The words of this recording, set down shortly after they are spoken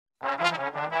Well,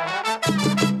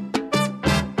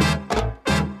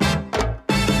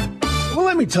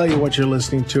 let me tell you what you're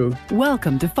listening to.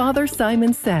 Welcome to Father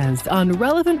Simon Says on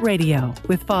Relevant Radio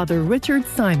with Father Richard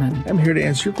Simon. I'm here to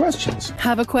answer your questions.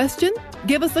 Have a question?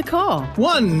 Give us a call.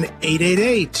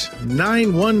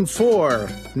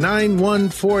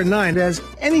 1-888-914-9149. As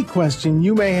any question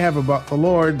you may have about the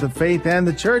Lord, the faith, and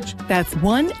the church. That's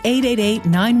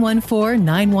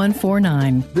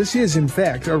 1-888-914-9149. This is, in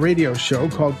fact, a radio show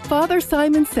called Father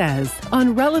Simon Says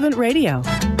on Relevant Radio.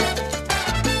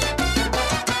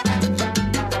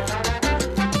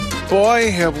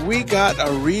 Boy, have we got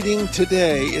a reading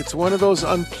today. It's one of those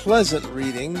unpleasant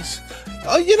readings.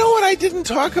 Oh, you know what I didn't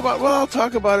talk about? Well, I'll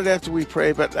talk about it after we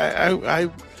pray, but I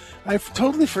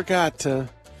totally forgot to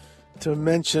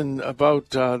mention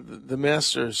about the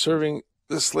master serving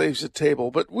the slaves at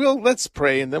table. But let's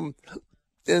pray, and then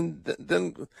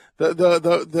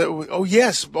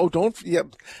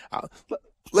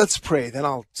let's pray. Then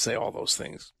I'll say all those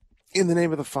things. In the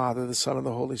name of the Father, the Son, and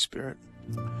the Holy Spirit.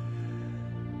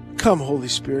 Come, Holy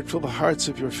Spirit, fill the hearts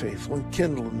of your faithful and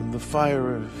kindle in them the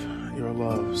fire of your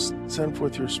love. Send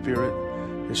forth your Spirit,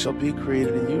 they shall be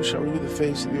created, and you shall renew the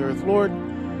face of the earth. Lord,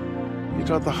 you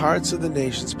taught the hearts of the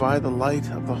nations by the light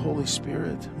of the Holy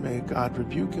Spirit. May God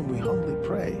rebuke him, we humbly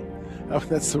pray. Oh,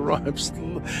 that's the wrong,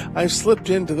 I've slipped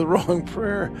into the wrong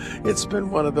prayer. It's been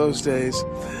one of those days.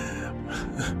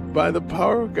 By the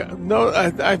power of God. No,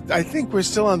 I think we're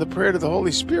still on the prayer to the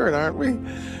Holy Spirit, aren't we?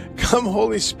 Come,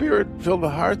 Holy Spirit, fill the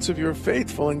hearts of your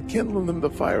faithful and kindle in them the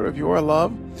fire of your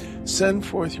love. Send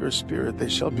forth your Spirit, they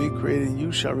shall be created, and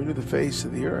you shall renew the face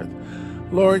of the earth.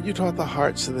 Lord, you taught the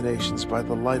hearts of the nations by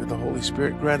the light of the Holy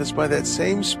Spirit. Grant us by that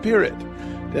same Spirit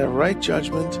to have right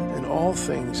judgment in all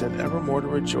things, and evermore to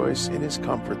rejoice in his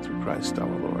comfort through Christ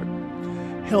our Lord.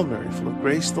 Hail Mary, full of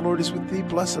grace, the Lord is with thee.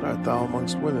 Blessed art thou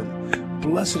amongst women.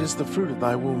 Blessed is the fruit of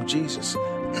thy womb, Jesus.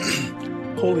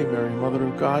 Holy Mary, Mother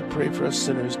of God, pray for us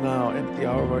sinners now and at the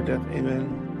hour of our death.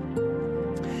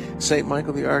 Amen. Saint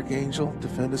Michael the Archangel,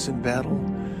 defend us in battle.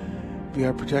 Be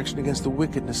our protection against the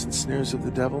wickedness and snares of the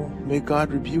devil. May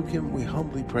God rebuke him, we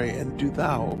humbly pray. And do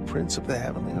thou, O Prince of the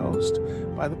heavenly host,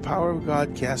 by the power of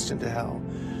God, cast into hell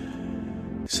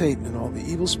Satan and all the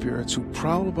evil spirits who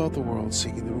prowl about the world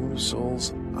seeking the ruin of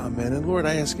souls. Amen. And Lord,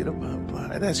 I'd ask your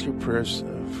prayers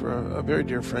for a very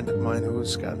dear friend of mine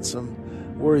who's got some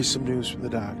worrisome news from the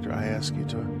doctor. I ask you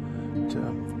to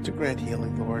grant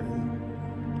healing, Lord,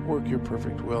 and work your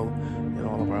perfect will in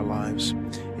all of our lives.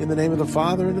 In the name of the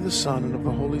Father, and of the Son, and of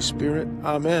the Holy Spirit.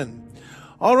 Amen.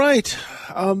 All right.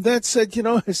 That said,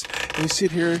 as we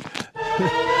sit here,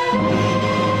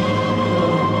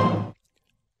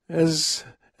 as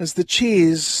the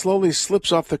cheese slowly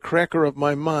slips off the cracker of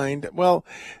my mind, well,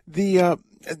 a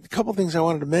couple things I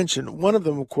wanted to mention. One of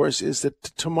them, of course, is that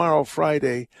tomorrow,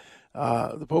 Friday,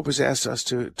 the Pope has asked us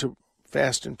to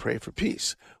fast and pray for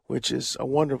peace, which is a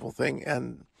wonderful thing.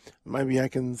 And maybe I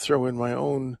can throw in my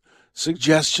own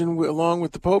suggestion along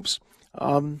with the Pope's.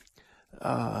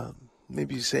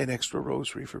 Maybe say an extra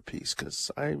rosary for peace,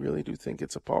 because I really do think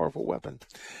it's a powerful weapon.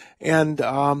 And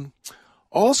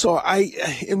also,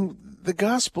 in the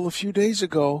gospel a few days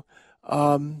ago,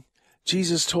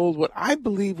 Jesus told what I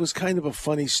believe was kind of a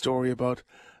funny story about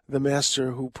the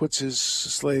master who puts his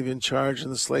slave in charge,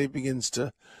 and the slave begins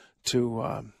to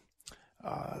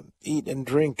eat and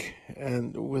drink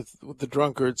and with the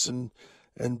drunkards and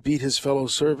beat his fellow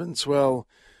servants. Well,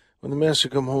 when the master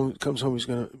comes home, he's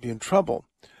going to be in trouble.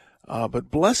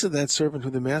 But blessed that servant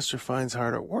who the master finds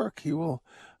hard at work. He will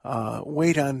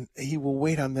wait on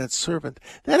that servant.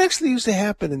 That actually used to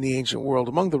happen in the ancient world,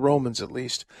 among the Romans at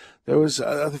least. There was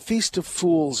the Feast of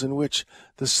Fools, in which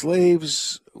the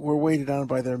slaves were waited on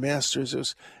by their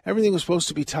masters. Everything was supposed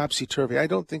to be topsy-turvy. I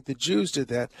don't think the Jews did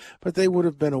that, but they would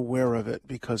have been aware of it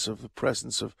because of the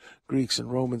presence of Greeks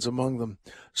and Romans among them.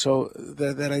 So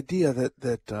that idea that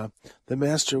the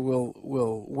master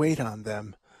will wait on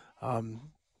them,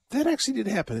 that actually did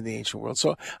happen in the ancient world.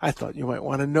 So I thought you might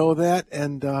want to know that,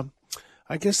 and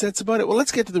I guess that's about it. Well,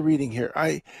 let's get to the reading here.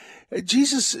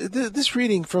 This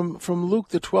reading from Luke,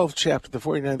 the 12th chapter, the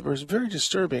 49th verse, very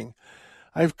disturbing.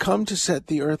 I've come to set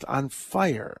the earth on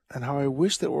fire, and how I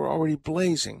wish that it were already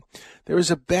blazing. There is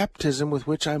a baptism with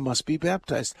which I must be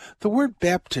baptized. The word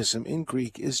baptism in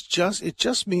Greek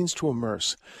just means to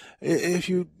immerse.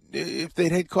 If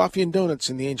they'd had coffee and donuts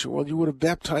in the ancient world, you would have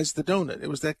baptized the donut. It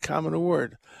was that common a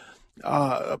word.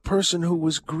 A person who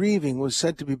was grieving was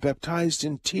said to be baptized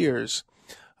in tears.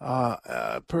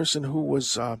 A person who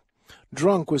was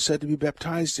drunk was said to be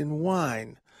baptized in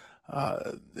wine.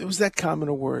 It was that common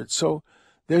a word. So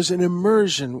there's an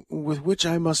immersion with which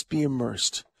I must be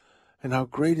immersed. and how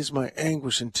great is my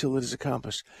anguish until it is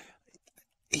accomplished.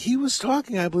 He was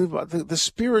talking, I believe, about the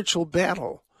spiritual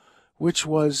battle, which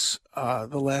was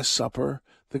the Last Supper,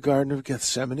 the Garden of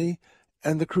Gethsemane,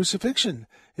 and the crucifixion.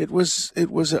 It was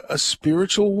a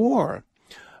spiritual war.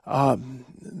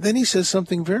 Then he says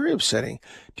something very upsetting.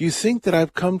 Do you think that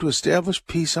I've come to establish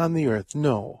peace on the earth?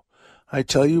 No, I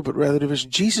tell you, but rather division.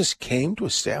 Jesus came to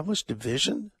establish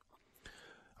division?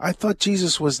 I thought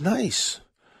Jesus was nice.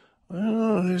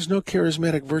 Oh, there's no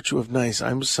charismatic virtue of nice.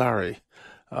 I'm sorry.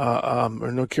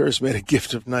 Or no charismatic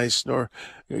gift of nice, nor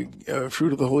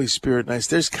fruit of the Holy Spirit nice.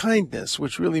 There's kindness,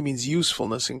 which really means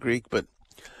usefulness in Greek, but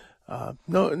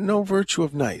no virtue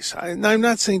of nice. I'm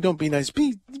not saying don't be nice.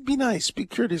 Be nice, be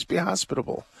courteous, be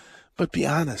hospitable, but be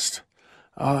honest.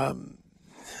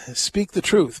 Speak the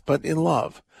truth, but in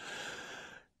love.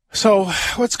 So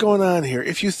what's going on here?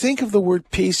 If you think of the word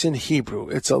peace in Hebrew,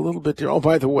 it's a little bit different. Oh,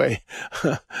 by the way,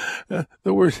 the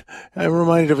word, I'm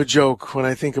reminded of a joke when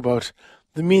I think about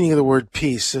the meaning of the word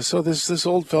peace. So this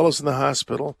old fellow's in the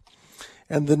hospital,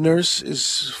 and the nurse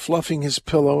is fluffing his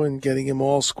pillow and getting him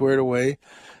all squared away.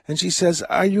 And she says,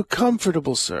 "Are you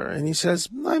comfortable, sir?" And he says,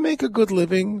 "I make a good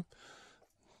living."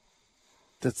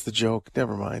 That's the joke.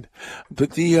 Never mind.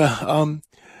 But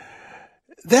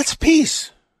that's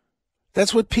peace.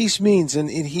 That's what peace means in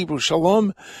Hebrew.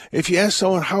 Shalom. If you ask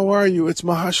someone, "How are you?" it's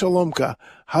Mahashalomka.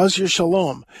 How's your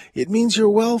shalom? It means your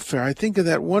welfare. I think of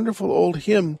that wonderful old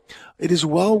hymn, "It is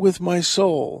well with my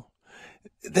soul."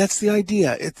 That's the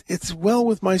idea. It's well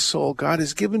with my soul. God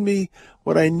has given me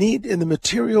what I need in the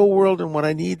material world and what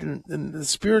I need in the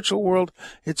spiritual world.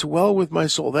 It's well with my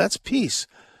soul. That's peace.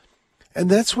 And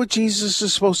that's what Jesus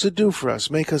is supposed to do for us,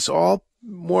 make us all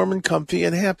warm and comfy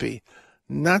and happy.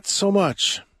 Not so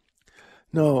much.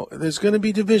 No, there's going to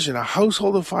be division. A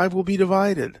household of 5 will be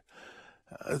divided.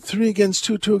 3 against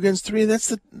 2, 2 against 3. That's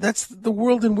the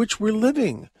world in which we're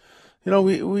living. You know,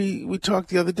 we talked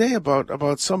the other day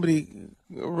about somebody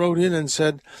wrote in and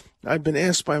said, "I've been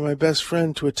asked by my best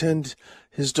friend to attend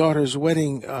his daughter's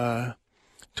wedding to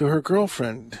her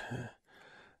girlfriend."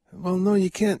 Well, no, you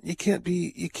can't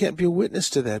be a witness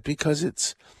to that, because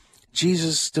it's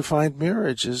Jesus defined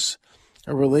marriage as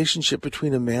a relationship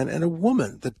between a man and a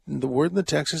woman. The word in the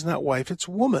text is not wife, it's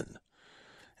woman.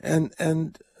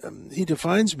 And he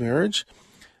defines marriage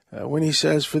when he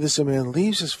says, "For this a man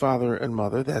leaves his father and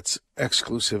mother," that's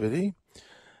exclusivity,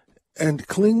 "and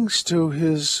clings to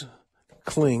his,"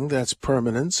 that's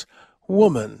permanence,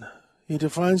 "woman." He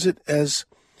defines it as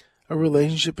a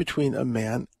relationship between a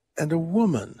man and a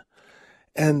woman.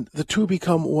 And the two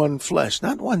become one flesh,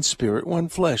 not one spirit, one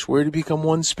flesh. Where do you become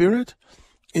one spirit?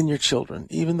 In your children.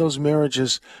 Even those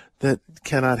marriages that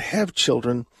cannot have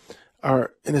children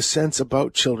are, in a sense,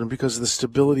 about children because of the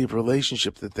stability of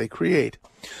relationship that they create.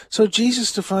 So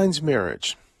Jesus defines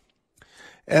marriage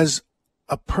as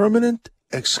a permanent,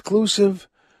 exclusive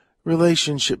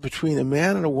relationship between a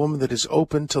man and a woman that is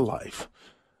open to life.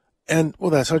 And,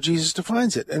 well, that's how Jesus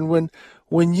defines it. And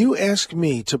when you ask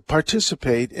me to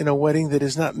participate in a wedding that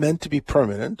is not meant to be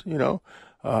permanent,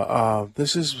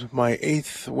 this is my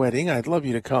 8th wedding, I'd love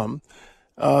you to come.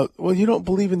 Well, you don't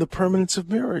believe in the permanence of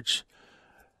marriage.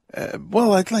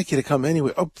 Well, I'd like you to come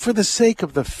anyway. Oh, for the sake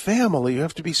of the family, you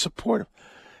have to be supportive.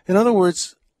 In other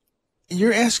words,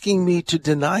 you're asking me to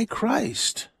deny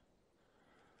Christ.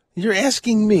 You're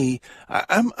asking me,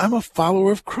 I'm a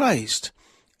follower of Christ.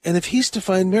 And if he's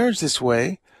defined marriage this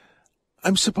way,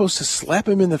 I'm supposed to slap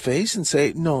him in the face and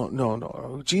say,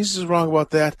 no, Jesus is wrong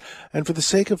about that. And for the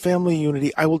sake of family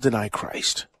unity, I will deny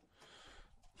Christ.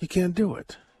 You can't do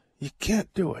it. You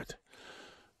can't do it.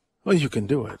 Well, you can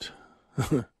do it.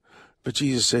 But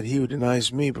Jesus said, "He who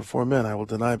denies me before men, I will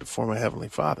deny before my heavenly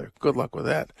Father." Good luck with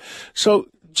that. So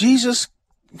Jesus,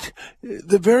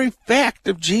 the very fact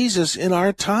of Jesus in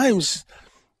our times,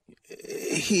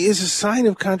 he is a sign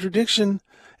of contradiction,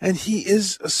 and he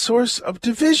is a source of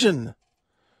division.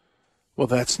 Well,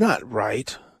 that's not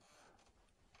right.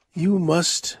 You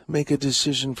must make a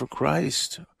decision for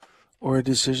Christ or a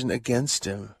decision against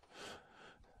him.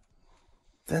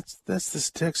 That's this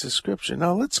text of Scripture.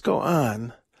 Now let's go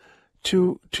on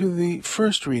to the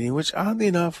first reading, which oddly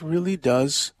enough really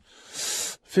does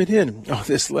fit in. Oh,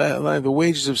 this line, "The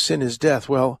wages of sin is death."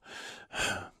 Well,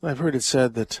 I've heard it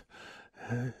said that,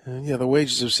 the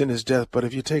wages of sin is death, but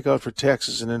if you take out for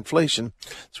taxes and inflation,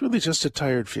 it's really just a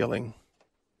tired feeling.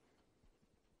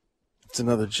 It's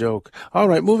another joke. All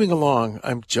right, moving along.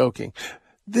 I'm joking.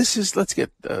 Let's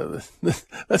get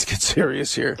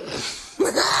serious here.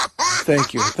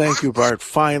 Thank you, Bart.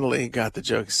 Finally got the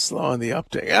joke. Slow on the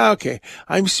uptake. Okay,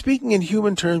 I'm speaking in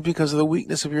human terms because of the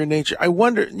weakness of your nature. I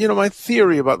wonder, my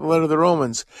theory about the letter of the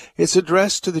Romans, it's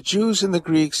addressed to the Jews and the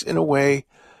Greeks in a way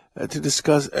to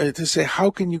discuss, to say,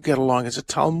 how can you get along? It's a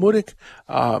Talmudic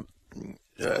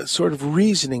sort of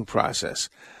reasoning process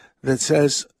that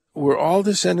says, we're all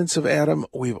descendants of Adam.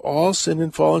 We've all sinned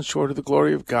and fallen short of the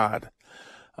glory of God.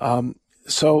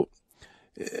 So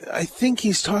I think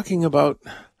he's talking about,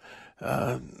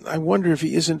 I wonder if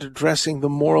he isn't addressing the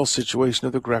moral situation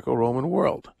of the Greco-Roman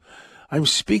world. I'm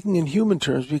speaking in human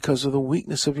terms because of the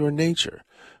weakness of your nature.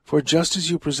 For just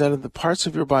as you presented the parts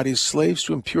of your body as slaves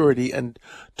to impurity and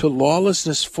to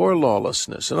lawlessness for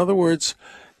lawlessness. In other words,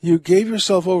 you gave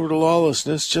yourself over to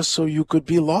lawlessness just so you could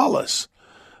be lawless.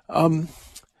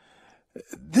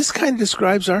 This kind of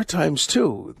describes our times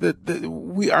too, that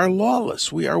we are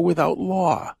lawless. We are without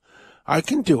law. I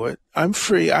can do it. I'm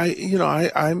free.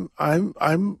 I'm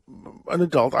an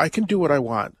adult. I can do what I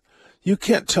want. You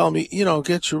can't tell me,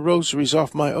 get your rosaries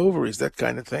off my ovaries, that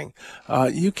kind of thing.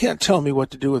 You can't tell me what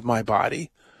to do with my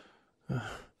body.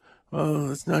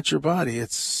 Well, it's not your body.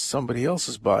 It's somebody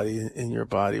else's body in your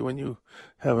body when you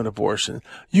have an abortion.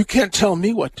 You can't tell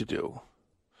me what to do.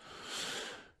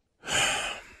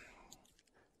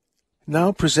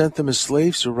 Now present them as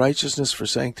slaves to righteousness for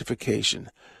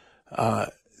sanctification.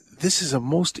 This is a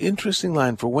most interesting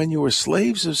line. For when you were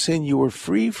slaves of sin, you were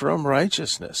free from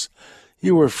righteousness.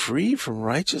 You were free from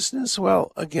righteousness?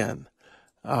 Well, again,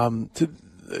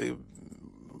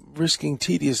 risking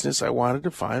tediousness, I wanted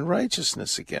to find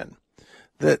righteousness again.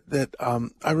 I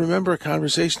remember a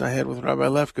conversation I had with Rabbi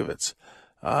Lefkowitz,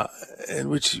 in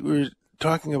which we were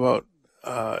talking about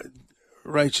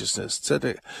righteousness. Is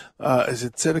it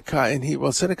tzedakah? And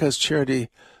tzedakah is charity.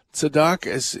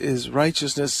 Tzedakah is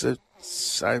righteousness.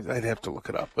 I'd have to look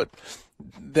it up, but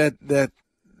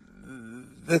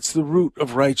that's the root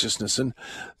of righteousness. And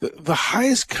the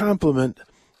highest compliment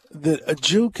that a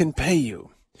Jew can pay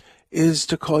you is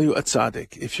to call you a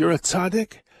tzaddik. If you're a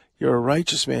tzaddik, you're a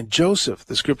righteous man. Joseph,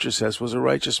 the scripture says, was a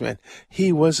righteous man.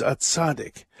 He was a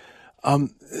tzaddik.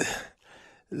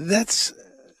 That's,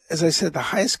 as I said, the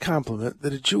highest compliment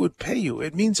that a Jew would pay you.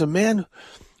 It means a man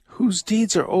whose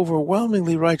deeds are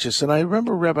overwhelmingly righteous. And I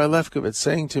remember Rabbi Lefkowitz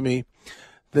saying to me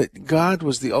that God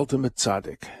was the ultimate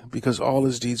tzaddik because all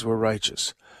his deeds were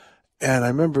righteous. And I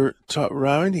remember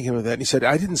reminding him of that, and he said,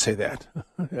 I didn't say that.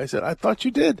 I said, I thought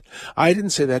you did. I didn't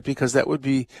say that because that would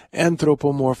be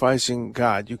anthropomorphizing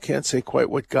God. You can't say quite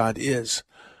what God is,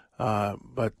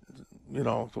 but,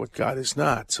 what God is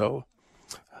not. So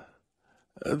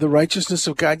the righteousness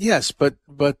of God, yes, but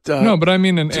no, but I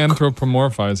mean an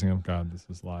anthropomorphizing of God. This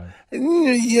is live.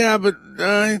 Yeah, but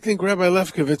I think Rabbi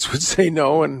Lefkowitz would say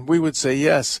no, and we would say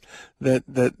yes, that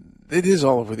it is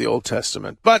all over the Old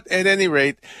Testament. But at any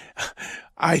rate,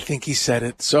 I think he said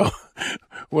it. So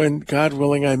when, God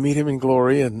willing, I meet him in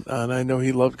glory, and I know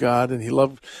he loved God, and he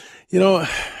loved,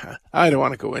 I don't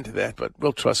want to go into that, but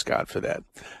we'll trust God for that.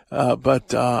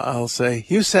 But I'll say,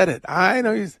 you said it. I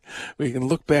know we can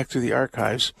look back to the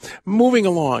archives. Moving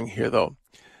along here, though,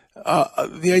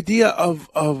 the idea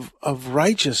of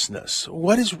righteousness.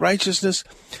 What is righteousness?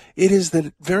 It is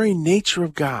the very nature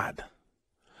of God.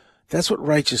 That's what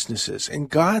righteousness is. And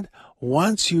God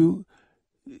wants you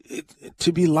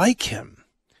to be like him.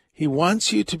 He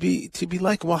wants you to be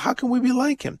like him. Well, how can we be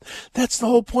like him? That's the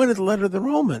whole point of the letter of the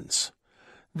Romans,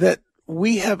 that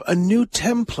we have a new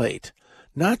template,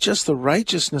 not just the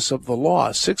righteousness of the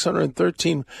law,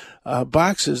 613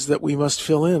 boxes that we must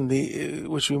fill in,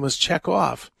 which we must check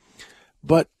off,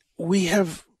 but we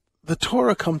have the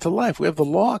Torah come to life. We have the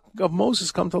law of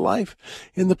Moses come to life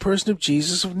in the person of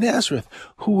Jesus of Nazareth,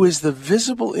 who is the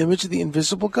visible image of the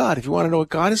invisible God. If you want to know what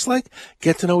God is like,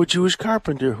 get to know a Jewish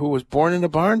carpenter who was born in a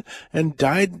barn and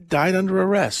died under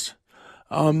arrest.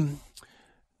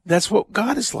 That's what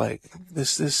God is like.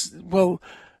 Well,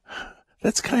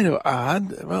 that's kind of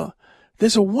odd. Well,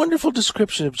 there's a wonderful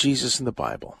description of Jesus in the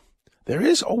Bible. There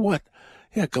is? Oh, what?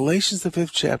 Yeah, Galatians, the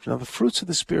 5th chapter. Now, the fruits of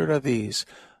the Spirit are these: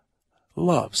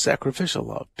 love, sacrificial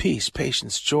love, peace,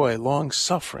 patience, joy,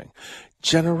 long-suffering,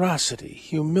 generosity,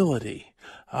 humility,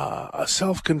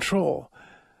 self-control.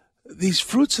 These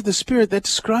fruits of the Spirit, that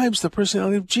describes the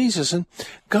personality of Jesus. And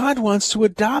God wants to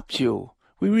adopt you.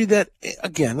 We read that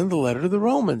again in the letter to the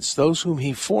Romans. Those whom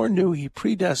he foreknew, he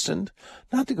predestined,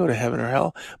 not to go to heaven or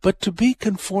hell, but to be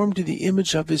conformed to the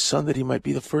image of his Son, that he might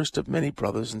be the first of many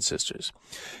brothers and sisters.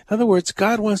 In other words,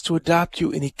 God wants to adopt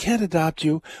you, and he can't adopt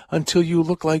you until you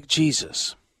look like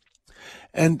Jesus.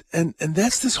 And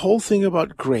that's this whole thing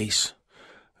about grace.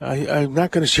 I'm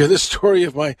not going to share the story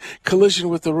of my collision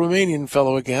with the Romanian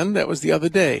fellow again. That was the other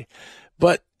day.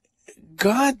 But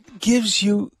God gives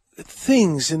you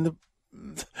things in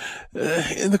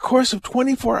the course of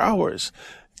 24 hours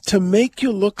to make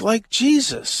you look like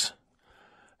Jesus.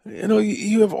 You know,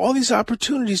 you have all these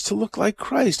opportunities to look like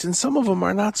Christ, and some of them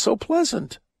are not so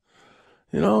pleasant.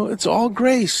 You know, it's all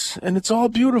grace, and it's all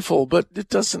beautiful, but it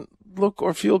doesn't look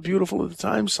or feel beautiful at the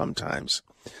time sometimes.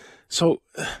 So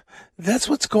that's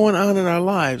what's going on in our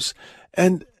lives.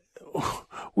 And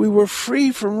we were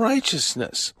free from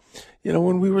righteousness, you know,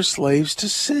 when we were slaves to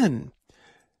sin.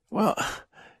 Well,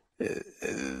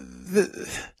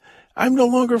 I'm no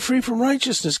longer free from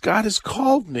righteousness. God has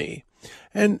called me.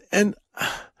 And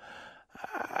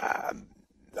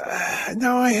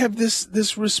now I have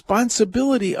this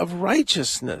responsibility of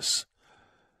righteousness.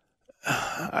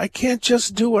 I can't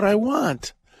just do what I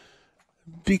want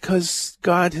because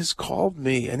God has called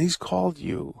me and he's called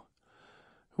you.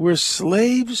 We're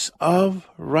slaves of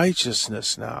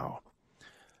righteousness now.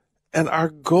 And our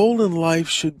goal in life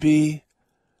should be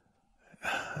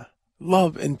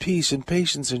love and peace and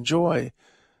patience and joy.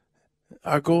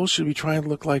 Our goal should be trying to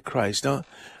look like Christ. Now,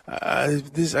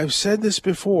 I've said this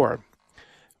before,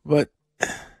 but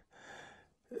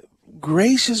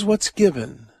grace is what's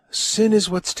given. Sin is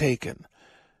what's taken.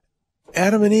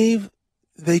 Adam and Eve,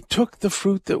 they took the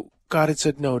fruit that God had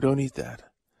said, no, don't eat that.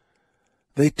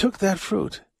 They took that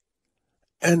fruit.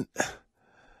 And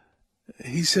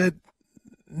he said,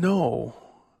 no,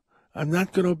 I'm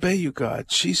not going to obey you,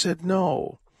 God. She said,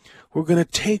 no, we're going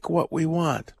to take what we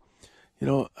want. You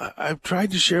know, I've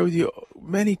tried to share with you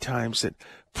many times that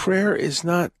prayer is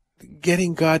not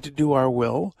getting God to do our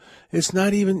will. It's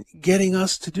not even getting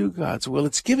us to do God's will.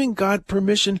 It's giving God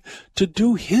permission to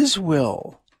do his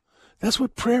will. That's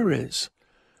what prayer is.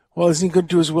 Well, isn't he going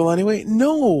to do his will anyway?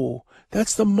 No.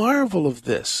 That's the marvel of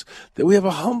this, that we have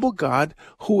a humble God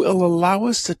who will allow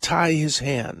us to tie his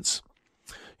hands.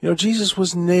 You know, Jesus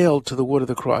was nailed to the wood of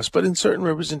the cross, but in certain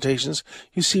representations,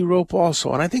 you see rope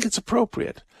also, and I think it's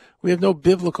appropriate. We have no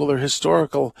biblical or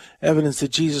historical evidence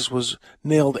that Jesus was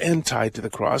nailed and tied to the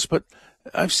cross, but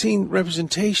I've seen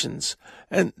representations,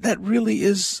 and that really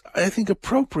is, I think,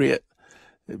 appropriate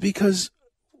because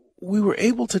we were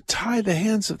able to tie the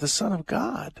hands of the Son of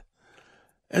God.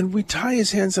 And we tie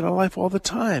his hands in our life all the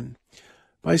time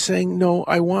by saying, no,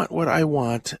 I want what I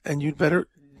want, and you'd better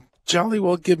jolly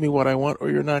well give me what I want or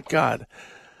you're not God.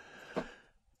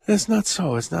 That's not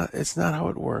so. It's not how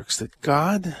it works. That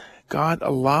God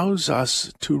allows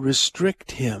us to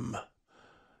restrict him.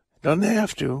 Doesn't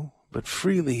have to, but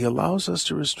freely he allows us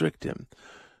to restrict him.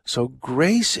 So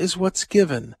grace is what's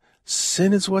given.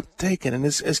 Sin is what's taken. And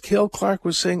as Cale Clark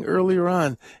was saying earlier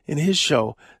on in his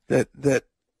show, that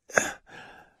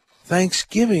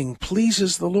thanksgiving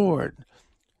pleases the Lord.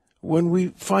 When we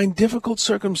find difficult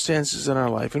circumstances in our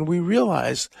life and we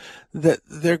realize that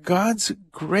they're God's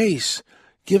grace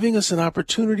giving us an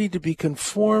opportunity to be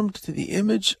conformed to the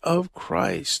image of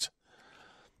Christ,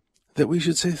 that we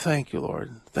should say, thank you,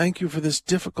 Lord. Thank you for this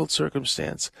difficult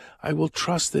circumstance. I will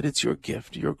trust that it's your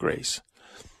gift, your grace.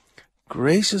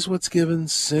 Grace is what's given,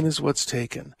 sin is what's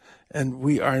taken. And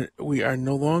we are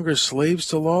no longer slaves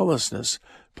to lawlessness,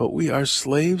 but we are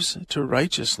slaves to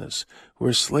righteousness.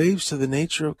 We're slaves to the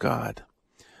nature of God.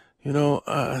 You know,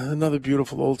 another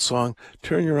beautiful old song,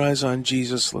 turn your eyes on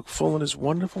Jesus, look full in his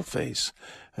wonderful face,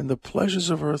 and the pleasures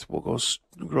of earth will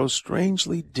grow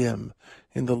strangely dim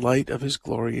in the light of his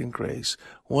glory and grace.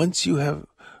 Once you have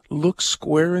looked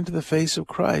square into the face of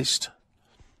Christ,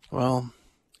 well,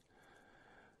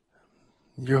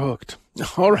 you're hooked.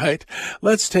 All right,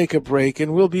 let's take a break,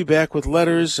 and we'll be back with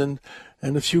letters and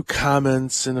a few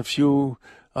comments and a few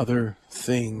other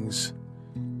things.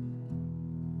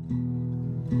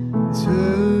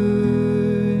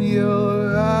 Turn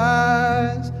your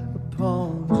eyes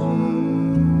upon Jesus.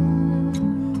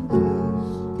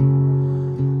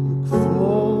 Look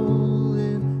full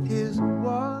in his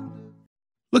wonder.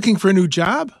 Looking for a new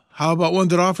job? How about one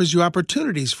that offers you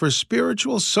opportunities for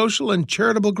spiritual, social, and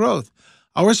charitable growth?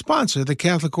 Our sponsor, the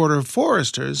Catholic Order of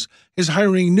Foresters, is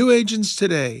hiring new agents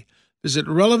today. Visit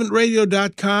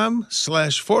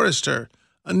relevantradio.com/Forester,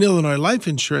 an Illinois life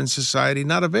insurance society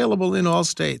not available in all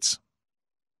states.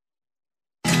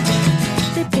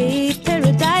 They paved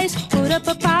paradise, put up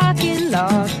a parking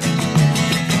lot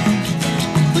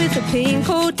with a pink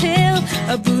hotel,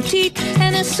 a boutique,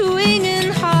 and a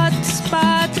swinging hot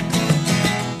spot.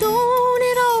 Don't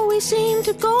it always seem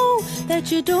to go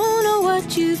that you don't know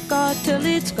what you've got till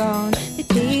it's gone? They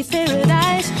paved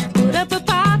paradise, put up a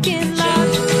parking lot.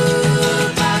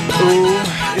 Ooh,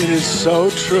 it is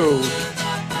so true.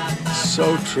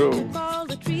 So true. All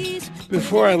the trees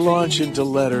Before I launch into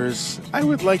letters, I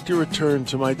would like to return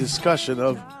to my discussion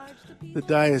of the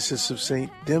Diocese of St.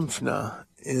 Dymphna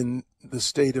in the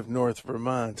state of North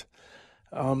Vermont.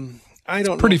 I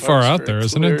don't Pretty know if I far was out very there,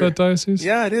 isn't it, clear. that diocese?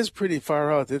 Yeah, it is pretty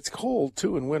far out. It's cold,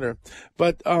 too, in winter.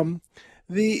 But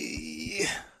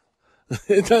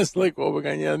it does like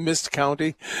Wobegon, yeah, Mist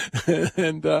County,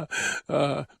 and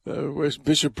where's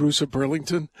Bishop Bruce of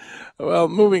Burlington. Well,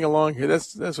 moving along here,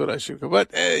 that's what I should go.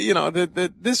 But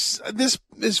this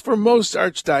is for most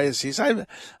archdioceses.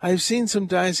 I've seen some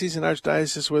dioceses and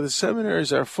archdioceses where the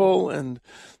seminaries are full and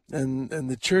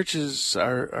the churches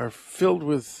are filled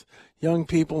with young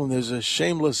people, and there's a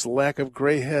shameless lack of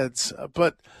gray heads.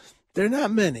 But they're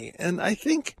not many, and I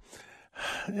think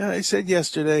I said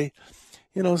yesterday,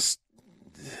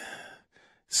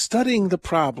 studying the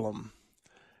problem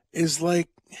is like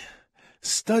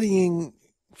studying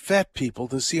fat people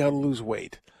to see how to lose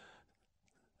weight.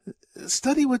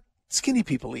 Study what skinny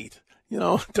people eat.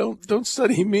 Don't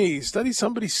study me. Study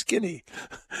somebody skinny.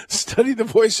 Study the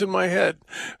voice in my head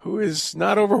who is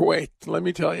not overweight, let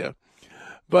me tell you.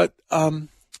 But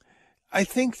I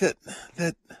think that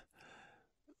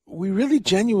we really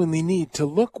genuinely need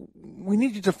to we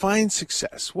need to define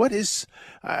success.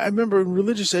 I remember in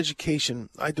religious education,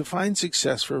 I defined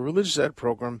success for a religious ed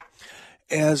program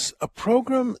as a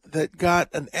program that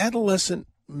got an adolescent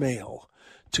male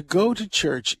to go to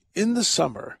church in the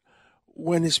summer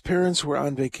when his parents were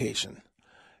on vacation.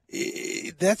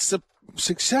 That's the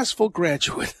successful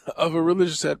graduate of a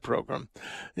religious ed program.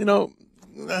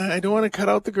 I don't want to cut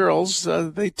out the girls.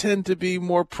 They tend to be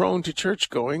more prone to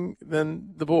church going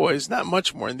than the boys. Not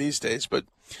much more in these days, but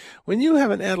when you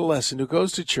have an adolescent who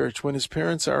goes to church when his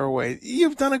parents are away,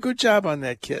 you've done a good job on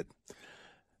that kid.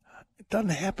 It doesn't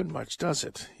happen much, does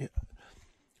it?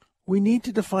 We need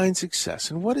to define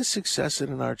success. And what is success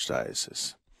in an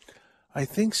archdiocese? I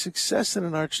think success in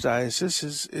an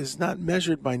archdiocese is not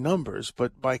measured by numbers,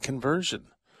 but by conversion.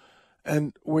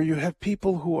 And where you have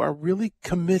people who are really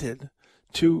committed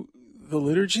to the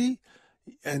liturgy,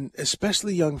 and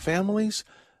especially young families.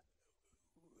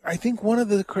 I think one of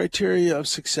the criteria of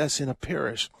success in a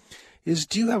parish is,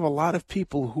 do you have a lot of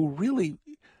people who really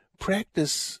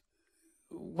practice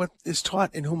what is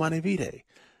taught in Humanae Vitae?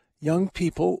 Young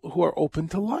people who are open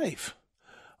to life.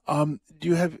 Do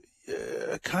you have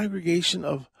a congregation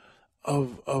of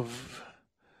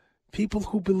people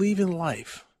who believe in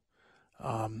life?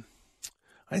 I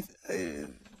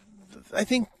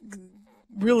think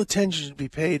real attention should be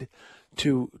paid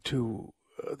to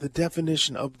the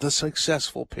definition of the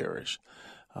successful parish,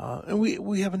 and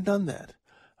we haven't done that.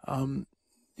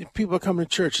 If people are coming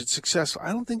to church, it's successful.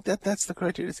 I don't think that's the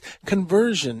criteria.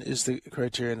 Conversion is the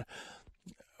criterion.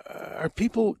 Are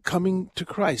people coming to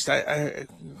Christ? I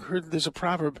heard there's a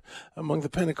proverb among the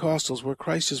Pentecostals where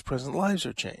Christ is present, lives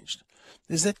are changed.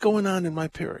 Is that going on in my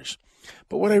parish?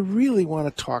 But what I really want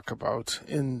to talk about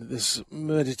in this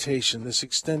meditation, this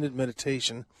extended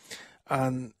meditation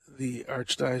on the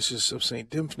Archdiocese of St.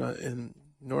 Dymphna in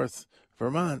North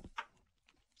Vermont,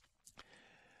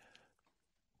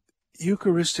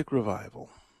 Eucharistic revival.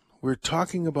 We're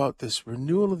talking about this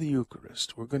renewal of the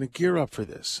Eucharist. We're going to gear up for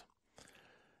this.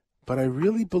 But I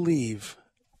really believe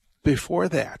before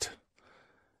that,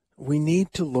 we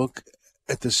need to look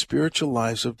at the spiritual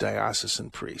lives of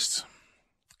diocesan priests.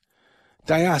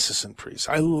 Diocesan priests.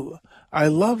 I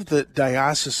love the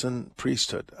diocesan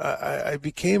priesthood. I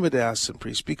became a diocesan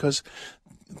priest because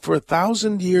for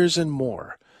 1,000 years and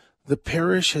more, the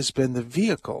parish has been the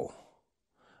vehicle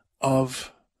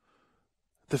of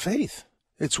the faith.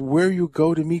 It's where you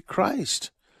go to meet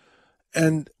Christ.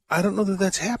 And I don't know that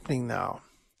that's happening now.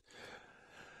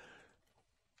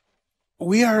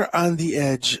 We are on the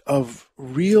edge of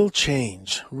real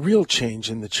change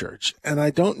in the church. And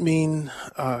I don't mean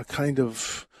kind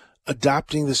of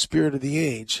adopting the spirit of the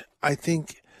age. I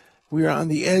think we are on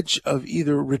the edge of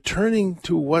either returning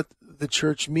to what the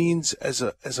church means as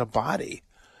a body,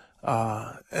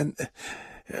 or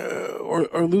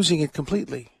losing it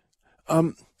completely.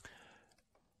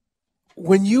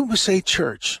 When you say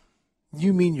church,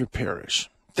 you mean your parish.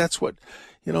 That's what...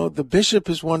 the bishop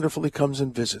is wonderful. He comes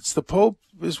and visits. The Pope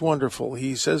is wonderful.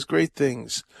 He says great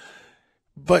things.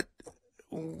 But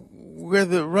where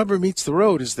the rubber meets the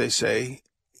road, as they say,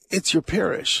 it's your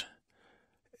parish.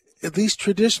 At least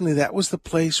traditionally, that was the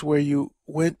place where you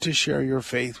went to share your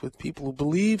faith with people who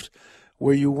believed,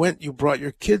 where you brought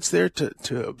your kids there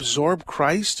to absorb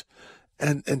Christ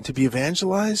and to be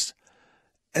evangelized.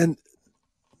 And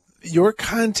your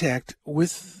contact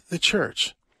with the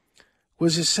church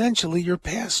was essentially your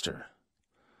pastor.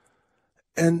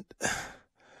 And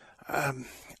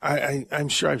I'm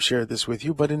sure I've shared this with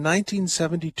you, but in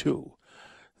 1972,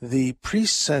 the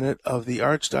priest senate of the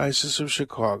Archdiocese of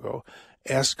Chicago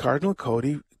asked Cardinal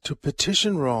Cody to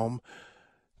petition Rome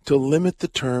to limit the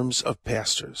terms of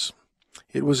pastors.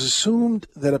 It was assumed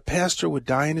that a pastor would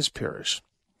die in his parish,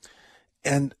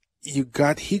 and he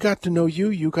got to know you,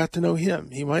 you got to know him.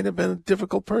 He might have been a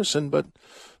difficult person, but,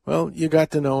 well, you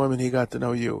got to know him and he got to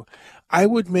know you. I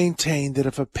would maintain that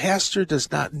if a pastor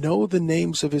does not know the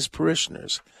names of his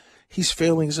parishioners, he's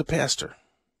failing as a pastor.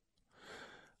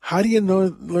 How do you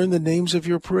learn the names of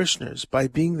your parishioners? By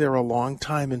being there a long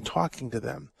time and talking to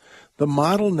them. The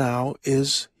model now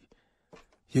is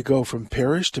you go from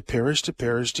parish to parish to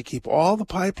parish to keep all the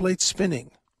pie plates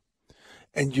spinning,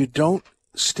 and you don't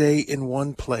stay in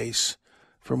one place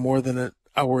for more than an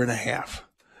hour and a half.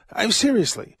 I'm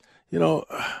seriously,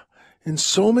 in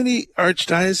so many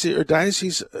archdioceses or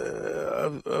dioceses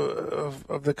of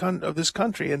this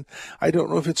country, and I don't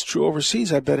know if it's true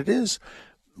overseas, I bet it is,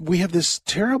 we have this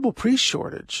terrible priest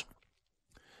shortage.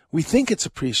 We think it's a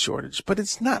priest shortage, but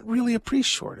it's not really a priest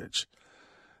shortage.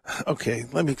 Okay,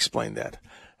 let me explain that.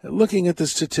 Looking at the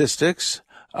statistics,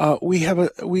 we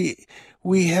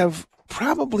have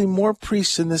probably more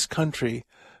priests in this country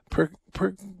per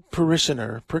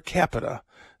parishioner, per capita,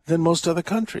 than most other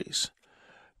countries.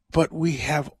 But we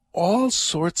have all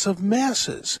sorts of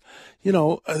masses.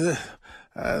 A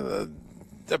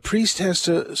priest has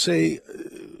to say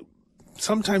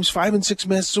sometimes 5 and 6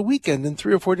 masses a weekend in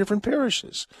 3 or 4 different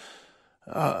parishes.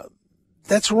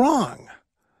 That's wrong.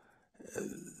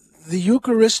 The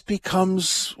Eucharist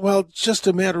becomes, well, just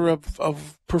a matter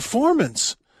of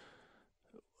performance.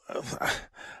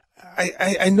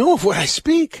 I know of what I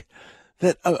speak,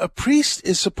 that a priest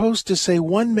is supposed to say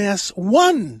one mass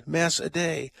a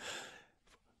day.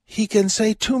 He can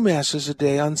say 2 masses a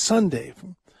day on Sunday.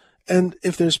 And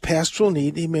if there's pastoral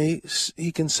need,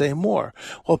 he can say more.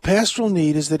 Well, pastoral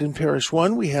need is that in Parish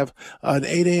 1, we have an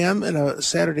 8 a.m. and a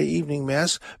Saturday evening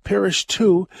Mass. Parish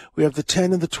 2, we have the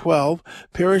 10 and the 12.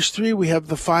 Parish 3, we have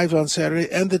the 5 on Saturday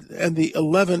and the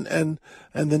 11 and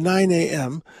the 9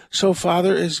 a.m. So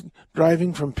Father is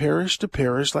driving from parish to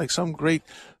parish like some great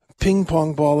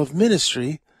ping-pong ball of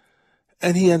ministry,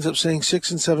 and he ends up saying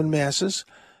 6 and 7 Masses,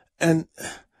 and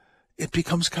it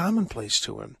becomes commonplace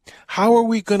to him. How are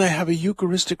we going to have a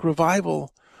Eucharistic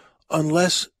revival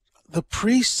unless the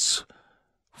priests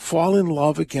fall in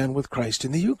love again with Christ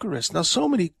in the Eucharist? Now, so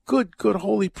many good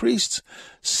holy priests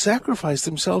sacrifice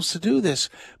themselves to do this,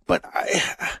 but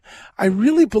I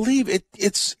really believe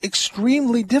it's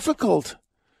extremely difficult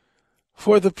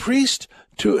for the priest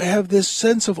to have this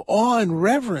sense of awe and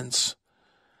reverence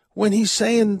when he's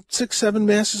saying 6, 7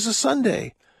 Masses a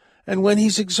Sunday. And when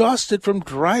he's exhausted from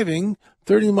driving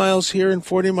 30 miles here and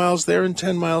 40 miles there and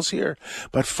 10 miles here.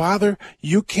 But Father,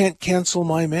 you can't cancel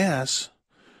my Mass.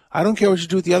 I don't care what you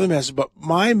do with the other Masses, but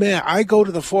my Mass, I go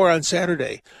to the 4 on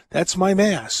Saturday. That's my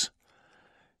Mass.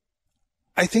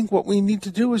 I think what we need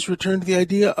to do is return to the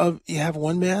idea of you have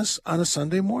one Mass on a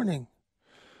Sunday morning.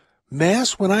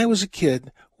 Mass, when I was a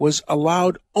kid, was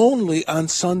allowed only on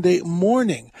Sunday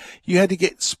morning. You had to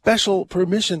get special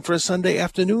permission for a Sunday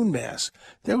afternoon Mass.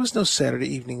 There was no Saturday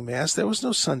evening Mass. There was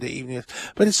no Sunday evening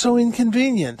Mass. But it's so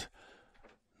inconvenient.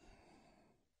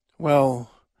 Well,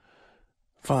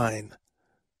 fine.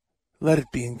 Let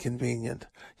it be inconvenient.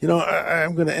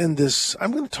 I'm going to end this.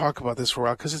 I'm going to talk about this for a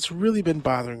while because it's really been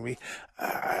bothering me.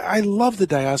 I love the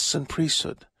diocesan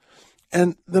priesthood.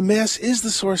 And the Mass is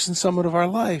the source and summit of our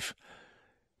life.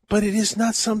 But it is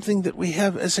not something that we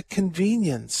have as a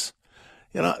convenience.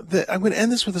 I'm going to end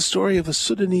this with a story of the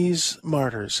Sudanese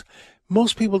martyrs.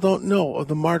 Most people don't know of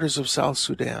the martyrs of South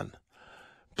Sudan.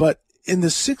 But in the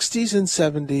 60s and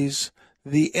 70s,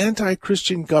 the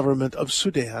anti-Christian government of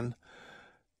Sudan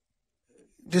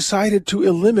decided to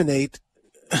eliminate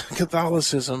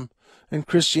Catholicism and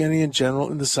Christianity in general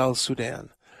in the South Sudan.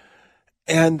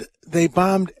 And they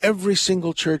bombed every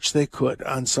single church they could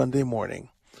on Sunday morning.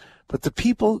 But the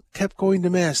people kept going to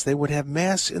Mass. They would have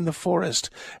Mass in the forest.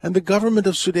 And the government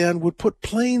of Sudan would put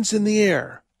planes in the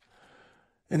air.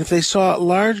 And if they saw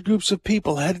large groups of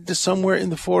people headed to somewhere in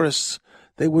the forests,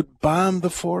 they would bomb the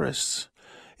forests.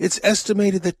 It's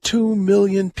estimated that 2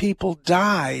 million people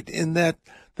died in that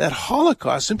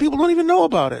Holocaust, and people don't even know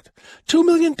about it. 2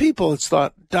 million people, it's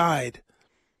thought, died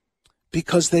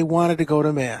because they wanted to go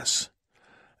to Mass.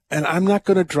 And I'm not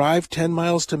going to drive 10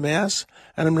 miles to Mass,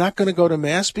 and I'm not going to go to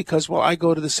Mass because, well, I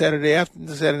go to the Saturday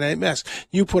night Mass.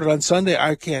 You put it on Sunday,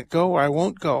 I can't go or I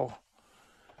won't go.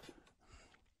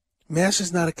 Mass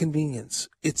is not a convenience.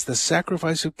 It's the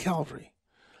sacrifice of Calvary.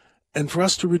 And for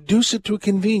us to reduce it to a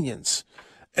convenience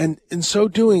and in so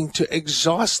doing to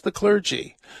exhaust the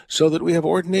clergy so that we have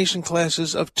ordination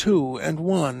classes of 2 and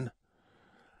 1.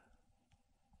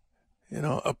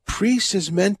 A priest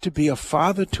is meant to be a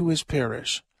father to his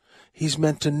parish. He's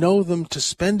meant to know them, to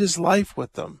spend his life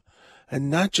with them, and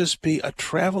not just be a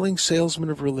traveling salesman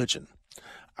of religion.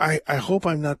 I hope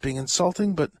I'm not being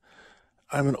insulting, but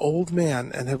I'm an old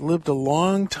man and have lived a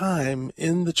long time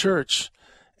in the church,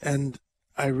 and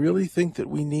I really think that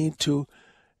we need to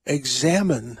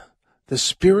examine the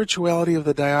spirituality of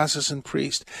the diocesan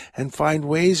priest and find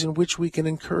ways in which we can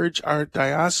encourage our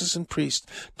diocesan priest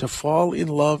to fall in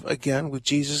love again with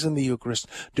Jesus in the Eucharist,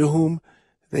 to whom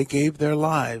they gave their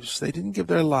lives. They didn't give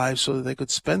their lives so that they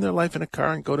could spend their life in a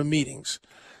car and go to meetings.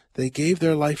 They gave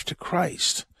their life to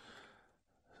Christ.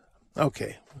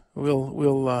 Okay,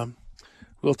 we'll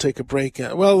take a break.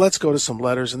 Well, let's go to some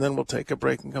letters, and then we'll take a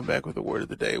break and come back with the word of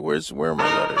the day. Where are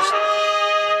my letters?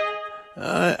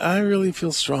 I really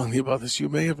feel strongly about this. You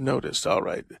may have noticed. All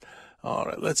right.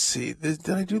 Let's see. Did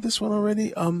I do this one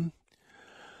already?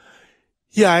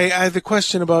 Yeah, I have the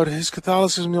question about, is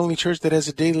Catholicism the only church that has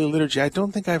a daily liturgy? I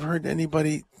don't think I've heard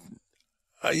anybody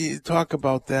talk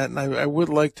about that, and I would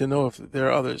like to know if there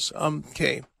are others.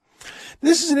 Okay.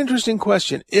 This is an interesting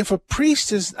question. If a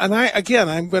priest is, and I'm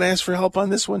going to ask for help on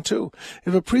this one too.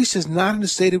 If a priest is not in a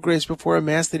state of grace before a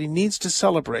Mass that he needs to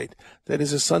celebrate, that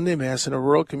is a Sunday Mass in a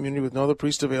rural community with no other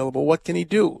priest available, what can he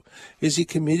do? Is he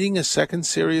committing a second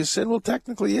serious sin? Well,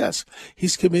 technically, yes.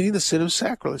 He's committing the sin of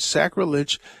sacrilege.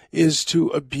 Sacrilege is to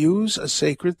abuse a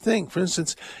sacred thing. For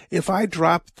instance, if I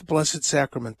drop the Blessed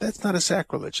Sacrament, that's not a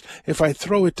sacrilege. If I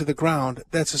throw it to the ground,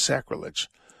 that's a sacrilege.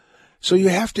 So you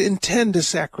have to intend a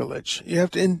sacrilege.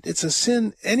 It's a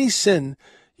sin. Any sin,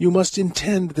 you must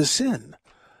intend the sin.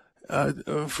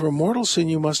 For a mortal sin,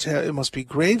 it must be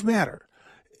grave matter.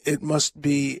 It must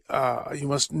be, you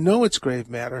must know it's grave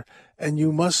matter, and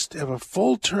you must have a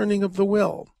full turning of the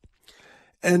will.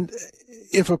 And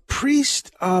if a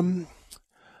priest,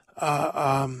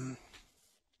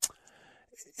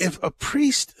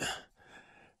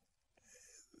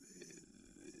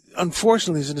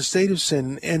 unfortunately is in a state of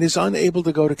sin and is unable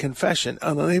to go to confession,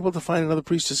 and unable to find another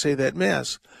priest to say that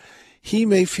Mass, he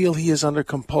may feel he is under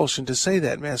compulsion to say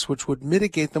that Mass, which would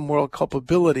mitigate the moral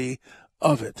culpability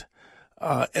of it.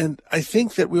 And I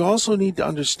think that we also need to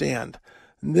understand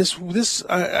this.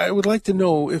 I would like to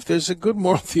know if there's a good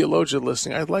moral theologian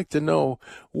listening. I'd like to know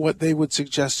what they would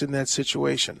suggest in that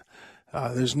situation.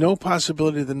 There's no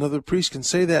possibility that another priest can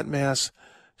say that Mass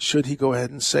should he go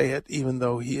ahead and say it, even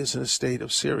though he is in a state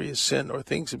of serious sin or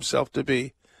thinks himself to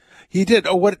be. He did.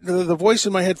 Oh, what? The voice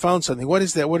in my head found something. What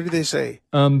is that? What did they say?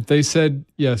 They said,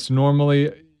 yes,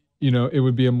 normally, it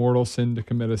would be a mortal sin to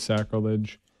commit a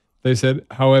sacrilege. They said,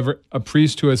 however, a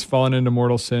priest who has fallen into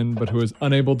mortal sin, but who is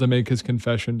unable to make his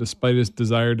confession despite his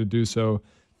desire to do so,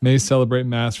 may celebrate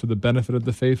Mass for the benefit of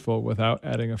the faithful without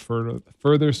adding a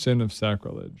further sin of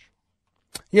sacrilege.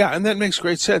 Yeah, and that makes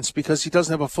great sense because he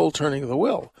doesn't have a full turning of the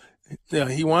will.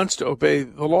 He wants to obey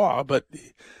the law, but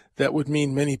that would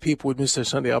mean many people would miss their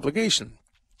Sunday obligation.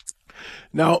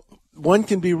 Now, one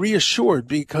can be reassured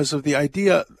because of the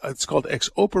idea, it's called ex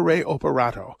opere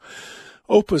operato.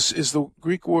 Opus is the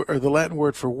Greek word, or the Latin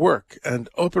word for work, and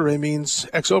ex opere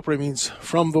means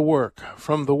from the work.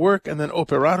 From the work, and then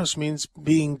operatus means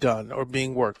being done or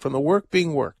being worked. From the work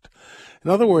being worked. In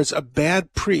other words, a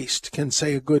bad priest can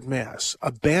say a good Mass.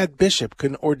 A bad bishop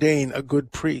can ordain a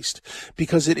good priest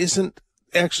because it isn't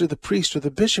actually the priest or the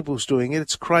bishop who's doing it.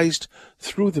 It's Christ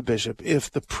through the bishop.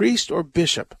 If the priest or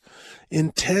bishop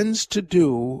intends to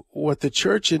do what the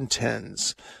church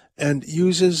intends and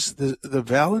uses the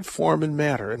valid form and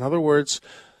matter, in other words,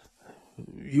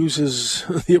 uses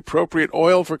the appropriate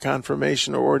oil for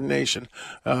confirmation or ordination,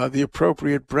 the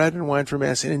appropriate bread and wine for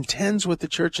Mass, and intends what the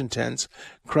church intends,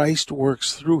 Christ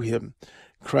works through him.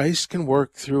 Christ can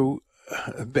work through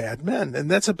bad men,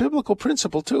 and that's a biblical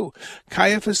principle too.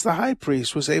 Caiaphas the high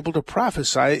priest was able to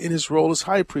prophesy in his role as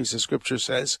high priest, as Scripture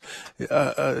says.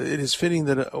 It is fitting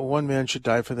that one man should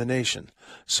die for the nation.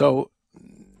 So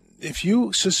if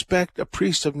you suspect a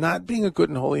priest of not being a good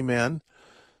and holy man,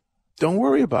 don't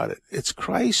worry about it. It's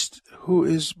Christ who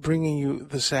is bringing you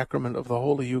the sacrament of the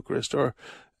Holy Eucharist, or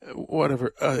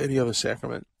whatever, any other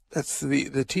sacrament. That's the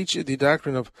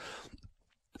doctrine of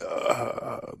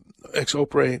ex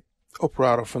opere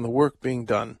operato, from the work being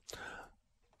done.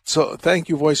 So thank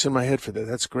you, voice in my head, for that.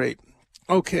 That's great.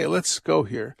 Okay, let's go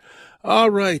here.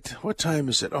 All right, what time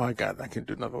is it? Oh, I can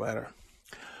do another letter.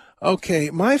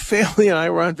 Okay, my family and I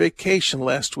were on vacation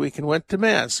last week and went to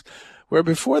Mass. where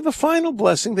before the final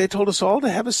blessing they told us all to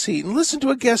have a seat and listen to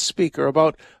a guest speaker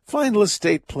about final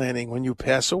estate planning when you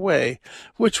pass away,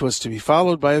 which was to be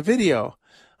followed by a video.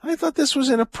 I thought this was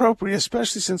inappropriate,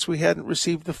 especially since we hadn't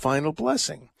received the final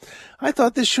blessing. I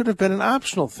thought this should have been an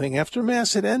optional thing after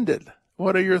Mass had ended.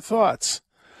 What are your thoughts?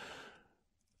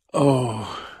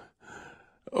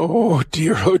 Oh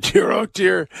dear, oh dear, oh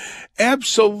dear.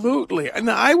 Absolutely. And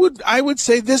I would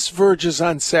say this verges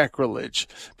on sacrilege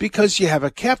because you have a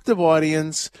captive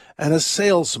audience and a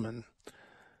salesman.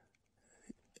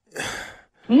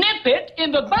 Nip it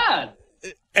in the bud.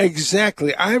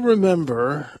 Exactly. I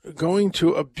remember going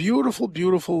to a beautiful,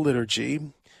 beautiful liturgy,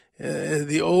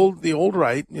 the old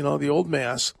rite, the old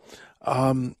Mass.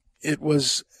 It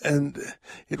was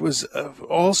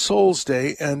All Souls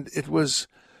Day, and it was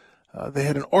they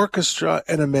had an orchestra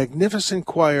and a magnificent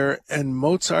choir and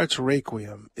Mozart's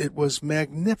Requiem. It was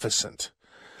magnificent.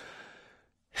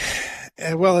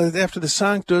 And well, after the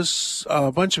Sanctus,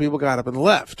 a bunch of people got up and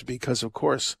left because, of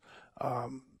course,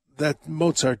 that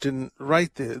Mozart didn't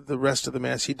write the rest of the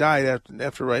Mass. He died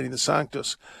after writing the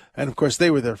Sanctus. And, of course, they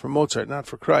were there for Mozart, not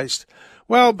for Christ.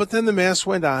 Well, but then the Mass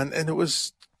went on, and it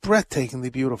was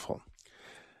breathtakingly beautiful.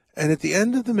 And at the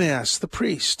end of the Mass, the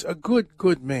priest, a good,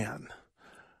 good man,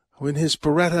 in his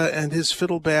biretta and his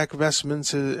fiddleback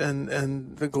vestments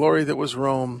and the glory that was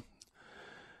Rome,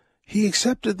 he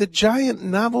accepted the giant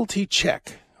novelty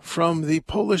check from the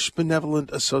Polish Benevolent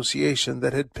Association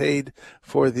that had paid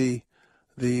for the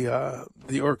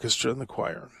orchestra and the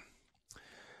choir.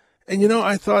 And,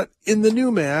 I thought in the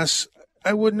new Mass,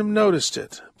 I wouldn't have noticed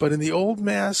it. But in the old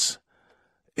Mass,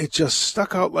 it just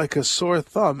stuck out like a sore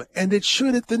thumb. And it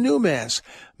should at the new Mass.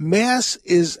 Mass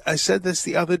is, I said this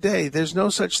the other day, there's no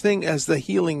such thing as the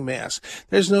healing Mass.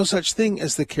 There's no such thing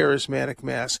as the charismatic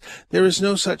Mass. There is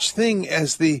no such thing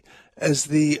as the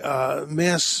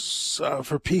Mass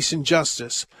for peace and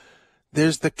justice.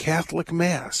 There's the Catholic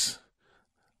Mass.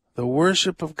 The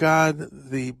worship of God,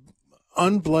 the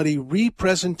unbloody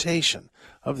representation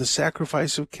of the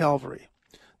sacrifice of Calvary.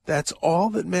 That's all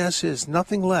that Mass is,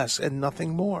 nothing less and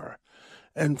nothing more.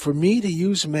 And for me to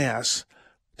use Mass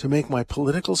to make my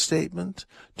political statement,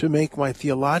 to make my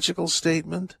theological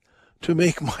statement, to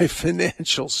make my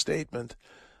financial statement,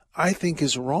 I think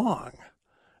is wrong.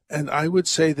 And I would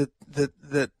say that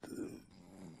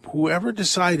whoever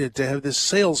decided to have this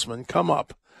salesman come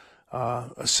up,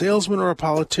 a salesman or a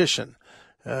politician,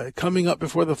 coming up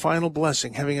before the final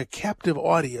blessing, having a captive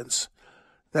audience,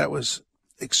 that was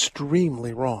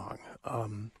extremely wrong.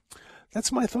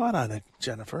 That's my thought on it,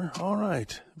 Jennifer. All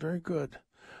right. Very good.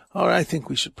 All right. I think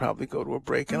we should probably go to a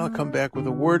break, and I'll come back with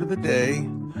a word of the day.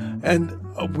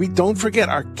 And we don't forget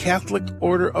our Catholic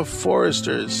Order of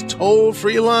Foresters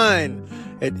toll-free line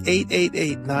at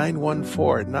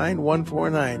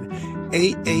 888-914-9149.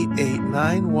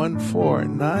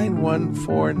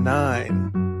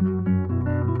 888-914-9149.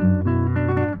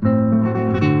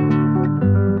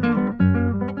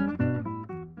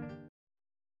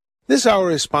 This hour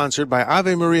is sponsored by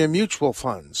Ave Maria Mutual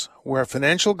Funds, where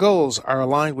financial goals are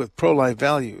aligned with pro-life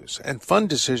values and fund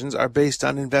decisions are based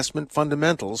on investment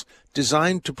fundamentals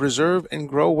designed to preserve and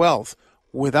grow wealth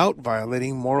without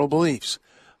violating moral beliefs.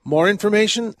 More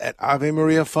information at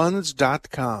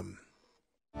AveMariaFunds.com.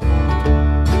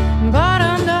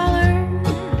 Bottom dollar.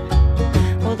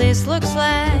 Well, this looks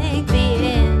like the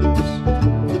end.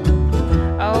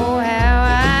 Oh, how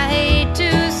I hate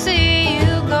to see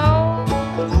you go.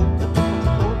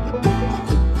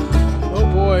 Oh,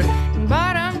 boy.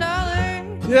 Bottom dollar.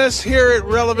 Yes, here at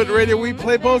Relevant Radio, we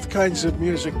play both kinds of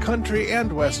music, country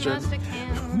and Western.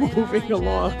 Moving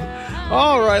along.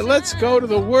 All right, let's go to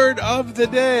the word of the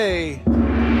day.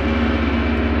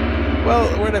 Well,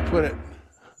 where'd I put it?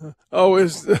 Oh,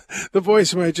 is the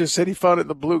voiceover I just said he found it in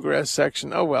the bluegrass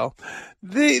section. Oh well,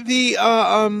 in the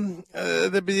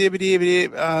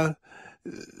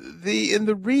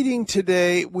reading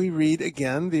today we read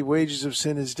again, the wages of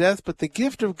sin is death, but the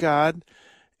gift of God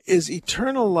is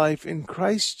eternal life in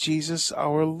Christ Jesus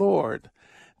our Lord.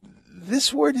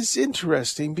 This word is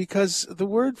interesting because the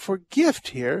word for gift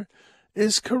here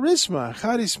is charisma.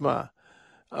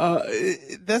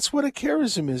 That's what a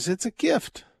charism is. It's a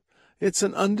gift. It's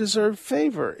an undeserved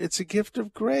favor. It's a gift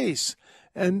of grace.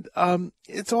 And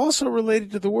it's also related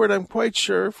to the word, I'm quite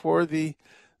sure, for the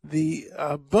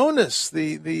bonus,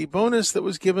 the bonus that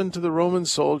was given to the Roman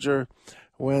soldier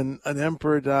when an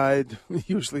emperor died,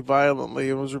 usually violently,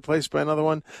 and was replaced by another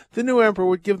one. The new emperor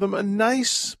would give them a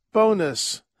nice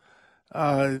bonus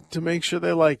to make sure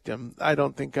they liked him. I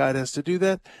don't think God has to do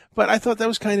that, but I thought that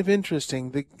was kind of interesting.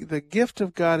 The gift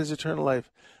of God is eternal life.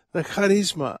 The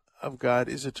charisma of God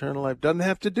is eternal life. Doesn't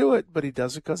have to do it, but he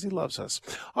does it because he loves us.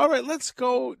 All right, let's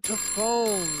go to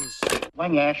phones. Why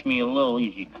don't you ask me a little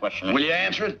easy question? Will you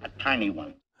answer it? A tiny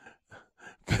one.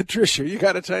 Patricia, you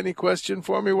got a tiny question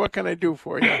for me? What can I do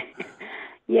for you?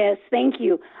 Yes, thank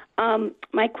you.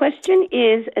 My question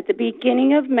is, at the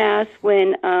beginning of Mass,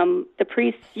 when the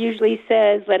priest usually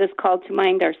says, let us call to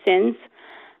mind our sins,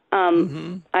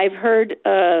 I've heard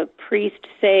a priest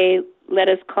say, let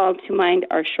us call to mind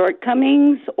our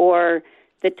shortcomings or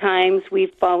the times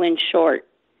we've fallen short.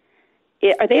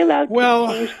 Are they allowed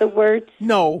to change the words?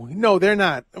 No, they're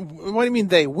not. What do you mean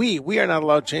they? We are not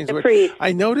allowed to change the word. Priest.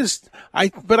 I noticed,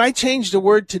 but I changed a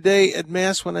word today at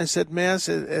Mass when I said Mass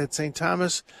at St.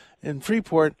 Thomas in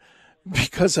Freeport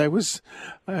because they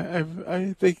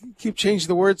keep changing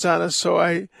the words on us, so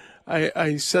I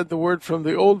said the word from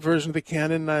the old version of the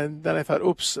canon, and then I thought,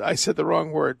 oops, I said the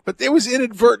wrong word. But it was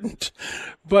inadvertent.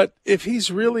 But if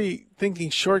he's really thinking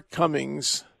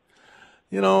shortcomings,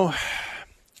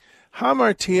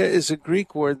 hamartia is a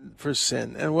Greek word for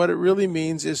sin, and what it really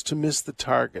means is to miss the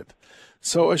target.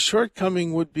 So a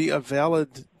shortcoming would be a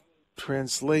valid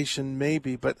translation,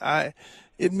 maybe, but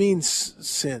it means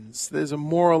sins. There's a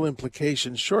moral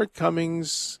implication.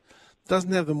 Shortcomings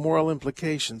doesn't have the moral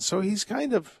implication. So he's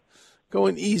kind of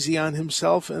going easy on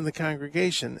himself and the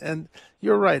congregation. And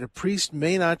you're right, a priest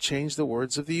may not change the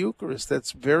words of the Eucharist.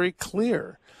 That's very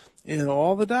clear in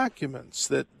all the documents,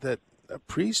 that a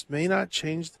priest may not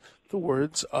change the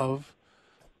words of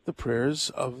the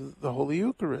prayers of the Holy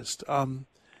Eucharist. I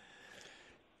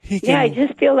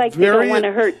just feel like they don't want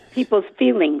to hurt people's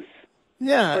feelings.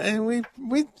 Yeah, and we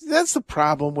that's the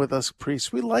problem with us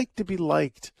priests. We like to be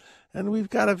liked, and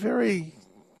we've got a very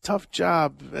tough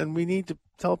job, and we need to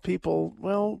tell people,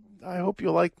 well, I hope you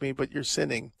like me, but you're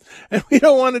sinning. And we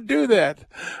don't want to do that.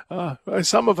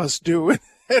 Some of us do.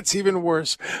 That's even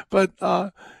worse. But,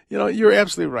 you're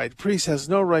absolutely right. A priest has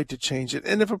no right to change it.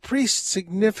 And if a priest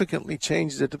significantly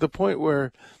changes it to the point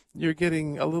where you're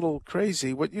getting a little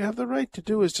crazy, what you have the right to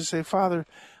do is to say, Father,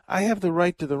 I have the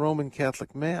right to the Roman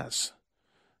Catholic Mass,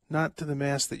 not to the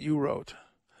Mass that you wrote.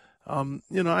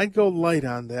 I'd go light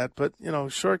on that, but,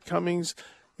 shortcomings,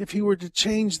 if he were to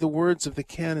change the words of the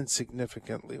canon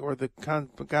significantly, or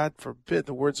God forbid,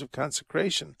 the words of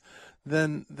consecration,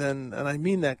 then, and I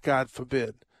mean that, God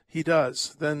forbid, he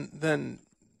does, then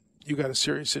you got a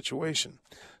serious situation.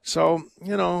 So,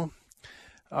 you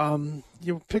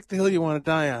pick the hill you want to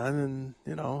die on, and,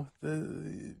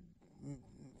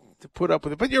 to put up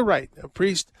with it. But you're right, a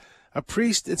priest,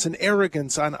 it's an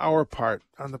arrogance on our part,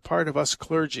 on the part of us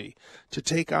clergy, to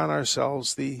take on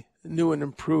ourselves the new and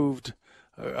improved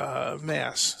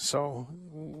Mass. So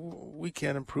we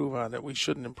can't improve on it. We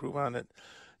shouldn't improve on it.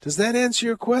 Does that answer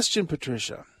your question,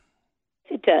 Patricia?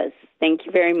 It does. Thank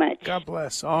you very much. God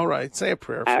bless. All right. Say a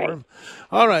prayer for right. him.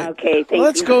 All right. Okay, thank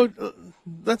Let's you.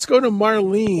 Let's go to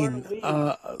Marlene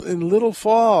in Little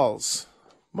Falls.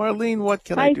 Marlene, what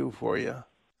can I do for you?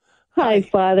 Hi,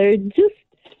 Father.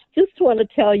 Just want to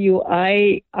tell you,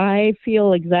 I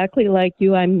feel exactly like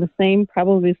you. I'm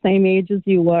probably the same age as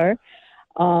you are.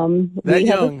 We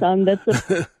have a son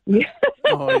that's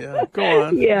Oh, yeah. Go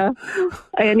on. Yeah.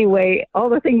 Anyway, all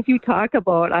the things you talk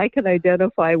about, I can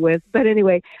identify with. But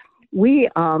anyway, we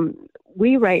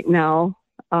right now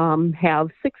have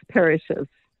 6 parishes,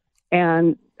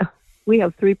 and we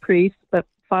have 3 priests. But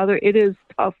Father, it is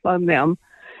tough on them.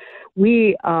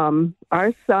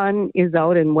 Our son is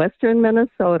out in western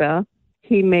Minnesota.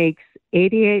 He makes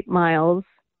 88 miles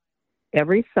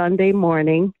every Sunday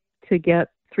morning to get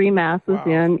 3 masses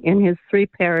in his 3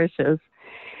 parishes.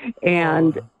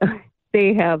 And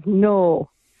they have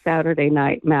no Saturday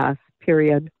night Mass,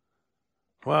 period.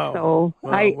 Wow. So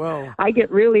I get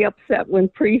really upset when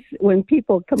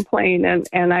people complain,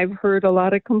 and I've heard a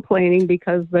lot of complaining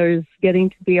because there's getting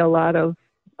to be a lot of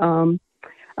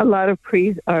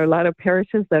priests or a lot of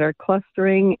parishes that are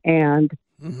clustering and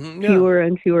fewer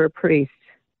and fewer priests.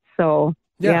 So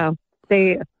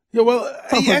actually,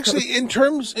 in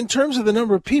terms of the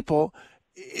number of people,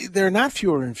 there are not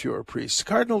fewer and fewer priests.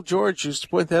 Cardinal George used to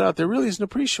point that out. There really isn't a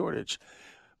priest shortage.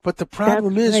 But the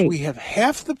problem is we have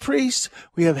half the priests,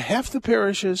 we have half the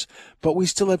parishes, but we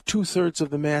still have 2/3 of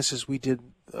the masses we did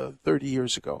 30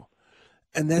 years ago.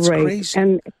 And that's crazy.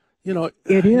 And you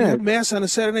is. have Mass on a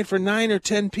Saturday night for 9 or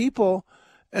 10 people.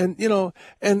 And,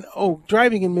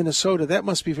 driving in Minnesota, that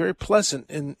must be very pleasant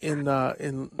in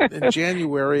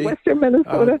January. Western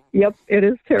Minnesota, yep, it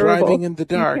is terrible. Driving in the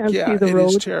dark, it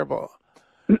is terrible.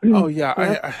 Oh,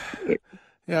 yeah.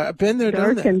 I've been there,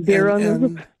 done that. And deer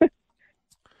on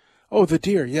oh, the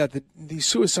deer, the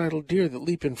suicidal deer that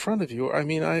leap in front of you. I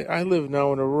mean, I live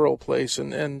now in a rural place,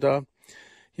 and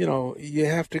you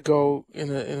have to go in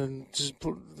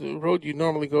the road you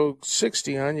normally go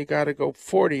 60 on, you got to go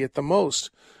 40 at the most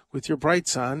with your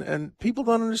brights on, and people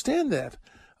don't understand that.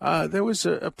 There was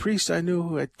a priest I knew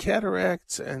who had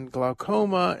cataracts and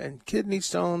glaucoma and kidney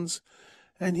stones,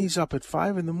 and he's up at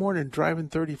 5 a.m. driving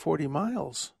 30, 40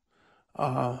 miles. He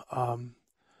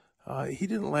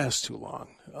didn't last too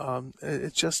long.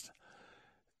 It's just,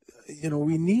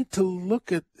 we need to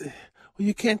look at, well,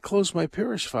 you can't close my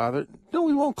parish, Father. No,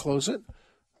 we won't close it.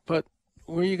 But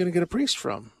where are you going to get a priest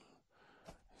from?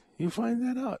 You find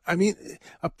that out. I mean,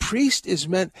 a priest is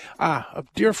meant, a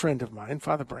dear friend of mine,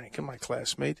 Father Branken, my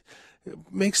classmate,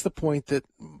 makes the point that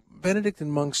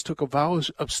Benedictine monks took a vow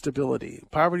of stability,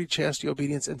 poverty, chastity,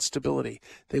 obedience, and stability.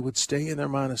 They would stay in their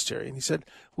monastery. And he said,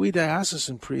 we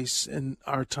diocesan priests in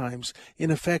our times,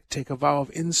 in effect, take a vow of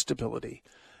instability.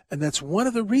 And that's one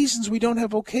of the reasons we don't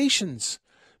have vocations.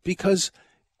 Because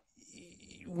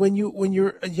when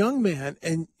you're a young man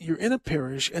and you're in a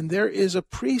parish and there is a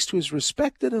priest who is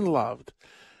respected and loved,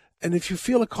 and if you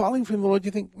feel a calling from the Lord, you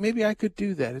think, maybe I could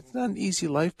do that. It's not an easy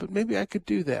life, but maybe I could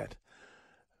do that.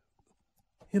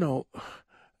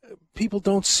 People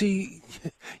don't see,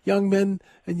 young men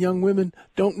and young women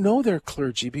don't know their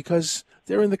clergy because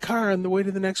they're in the car on the way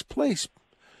to the next place.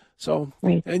 So,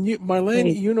 right. And you, Marlene,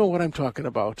 right. You know what I'm talking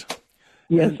about.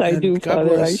 Yes, I do,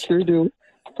 Father. I sure do.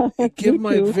 Give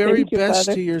my very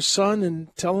best to your son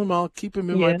and tell him I'll keep him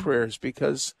in my prayers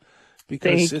because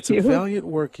it's a valiant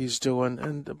work he's doing.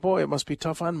 And boy, it must be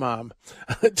tough on Mom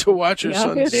to watch her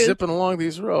son zipping along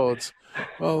these roads.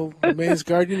 Well, may his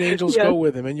guardian angels go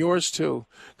with him, and yours too.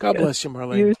 God bless you,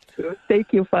 Marlene. You too. Thank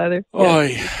you, Father.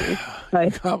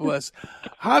 God bless.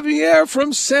 Javier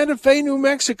from Santa Fe, New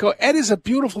Mexico. Ed is a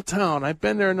beautiful town. I've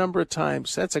been there a number of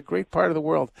times. That's a great part of the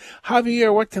world.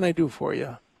 Javier, what can I do for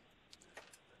you?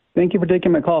 Thank you for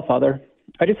taking my call, Father.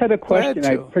 I just had a question.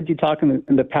 I heard you talk in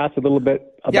the past a little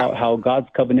bit about how God's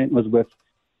covenant was with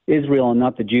Israel and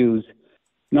not the Jews.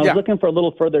 And I was looking for a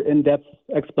little further in-depth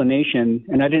explanation,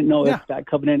 and I didn't know if that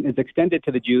covenant is extended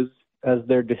to the Jews as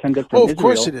they're descended from Israel. Of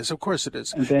course it is. Of course it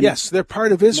is. Then, yes, they're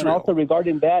part of Israel. And also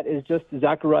regarding that is just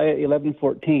Zechariah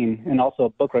 11:14, and also a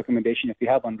book recommendation if you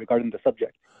have one regarding the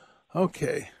subject.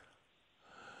 Okay.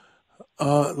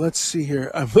 Let's see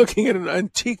here. I'm looking at an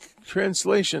antique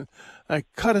translation. I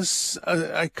cut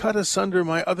asunder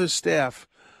my other staff,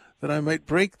 that I might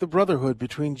break the brotherhood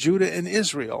between Judah and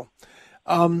Israel.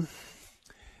 What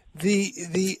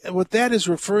that is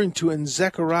referring to in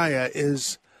Zechariah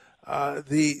is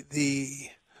the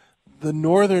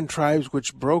northern tribes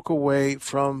which broke away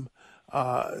from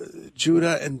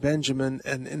Judah and Benjamin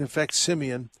and in effect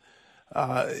Simeon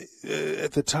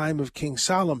at the time of King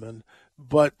Solomon.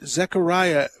 But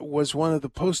Zechariah was one of the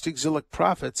post-exilic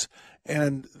prophets,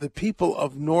 and the people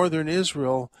of northern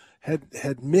Israel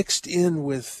had mixed in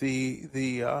with the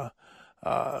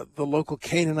local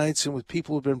Canaanites and with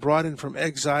people who've been brought in from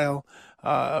exile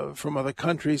from other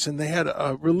countries, and they had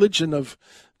a religion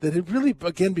that had really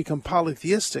again become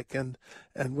polytheistic. And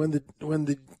when the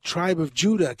tribe of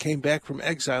Judah came back from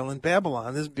exile in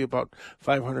Babylon, this would be about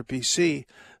 500 BC.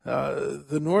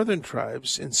 The northern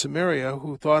tribes in Samaria,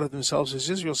 who thought of themselves as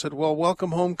Israel, said, "Well,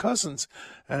 welcome home, cousins."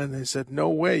 And they said, "No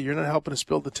way, you're not helping us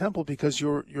build the temple because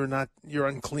you're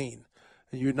unclean.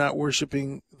 You're not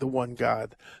worshiping the one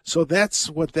God." So that's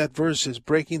what that verse is,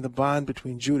 breaking the bond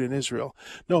between Judah and Israel.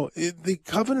 No, the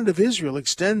covenant of Israel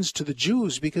extends to the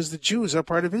Jews because the Jews are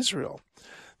part of Israel.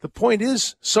 The point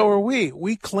is, so are we.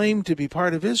 We claim to be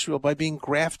part of Israel by being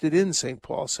grafted in, St.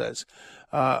 Paul says,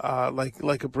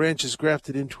 like a branch is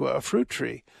grafted into a fruit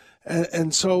tree.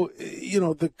 And so,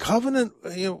 the covenant,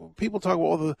 people talk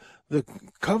about the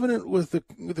covenant with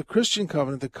the Christian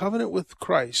covenant, the covenant with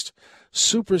Christ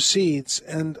supersedes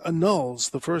and annuls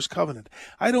the first covenant.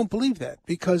 I don't believe that,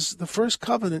 because the first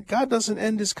covenant, God doesn't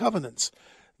end his covenants.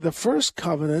 The first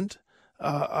covenant,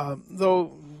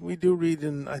 though we do read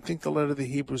in, I think, the letter of the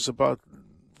Hebrews about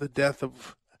the death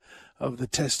of the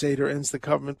testator ends the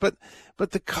covenant, but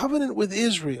the covenant with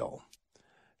Israel,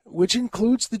 which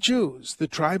includes the Jews, the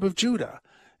tribe of Judah,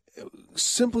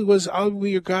 simply was, "I'll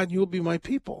be your God, you'll be my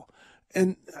people."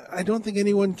 And I don't think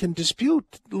anyone can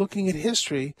dispute, looking at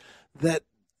history, that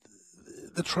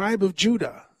the tribe of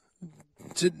Judah,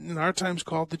 in our times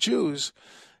called the Jews,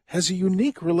 has a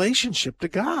unique relationship to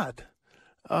God.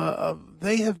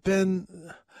 They have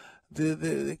been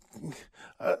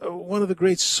one of the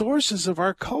great sources of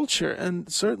our culture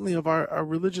and certainly of our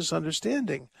religious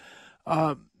understanding.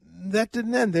 That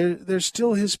didn't end. They're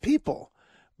still his people.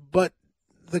 But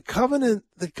the covenant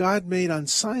that God made on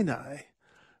Sinai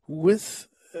with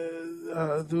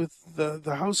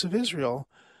the house of Israel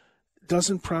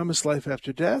doesn't promise life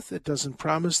after death. It doesn't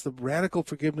promise the radical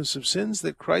forgiveness of sins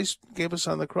that Christ gave us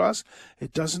on the cross.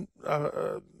 It doesn't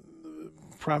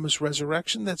promise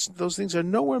resurrection. Those things are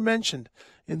nowhere mentioned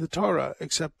in the Torah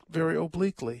except very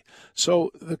obliquely.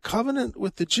 So the covenant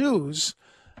with the Jews,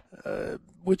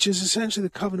 which is essentially the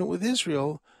covenant with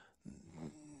Israel,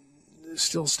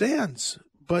 still stands.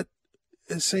 But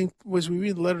as we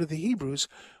read the letter to the Hebrews,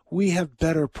 we have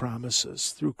better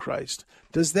promises through Christ.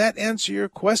 Does that answer your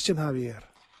question, Javier?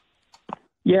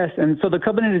 Yes, and so the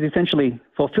covenant is essentially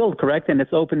fulfilled, correct? And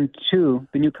it's open to,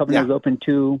 the new covenant is open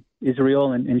to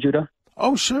Israel and Judah?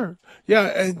 Oh, sure. Yeah,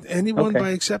 and anyone by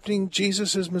accepting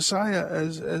Jesus as Messiah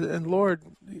and Lord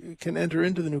can enter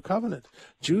into the new covenant.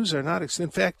 Jews are not. In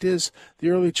fact, the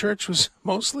early church was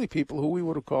mostly people who we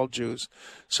would have called Jews.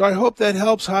 So I hope that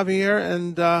helps, Javier,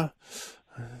 and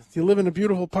you live in a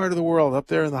beautiful part of the world up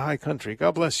there in the high country.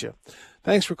 God bless you.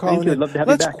 Thanks for calling in. I'd love to have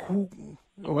you back.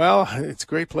 Well, it's a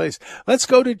great place. Let's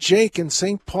go to Jake in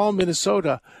St. Paul,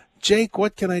 Minnesota. Jake,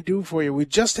 what can I do for you? We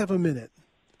just have a minute.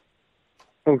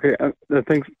 Okay,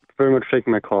 thanks very much for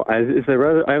taking my call. I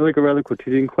have like a rather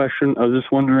quotidian question. I was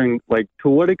just wondering, like, to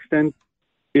what extent,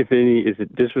 if any, is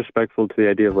it disrespectful to the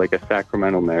idea of like a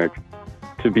sacramental marriage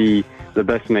to be the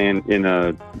best man in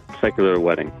a secular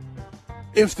wedding?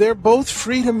 If they're both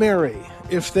free to marry,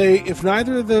 if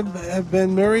neither of them have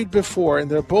been married before and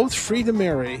they're both free to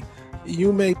marry,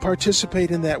 you may participate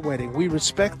in that wedding. We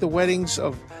respect the weddings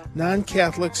of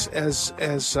non-Catholics as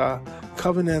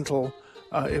covenantal,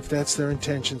 if that's their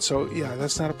intention. So, yeah,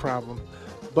 that's not a problem.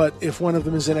 But if one of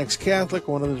them is an ex-Catholic,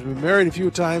 one of them has been married a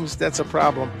few times, that's a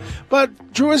problem.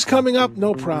 But Drew is coming up,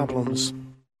 no problems.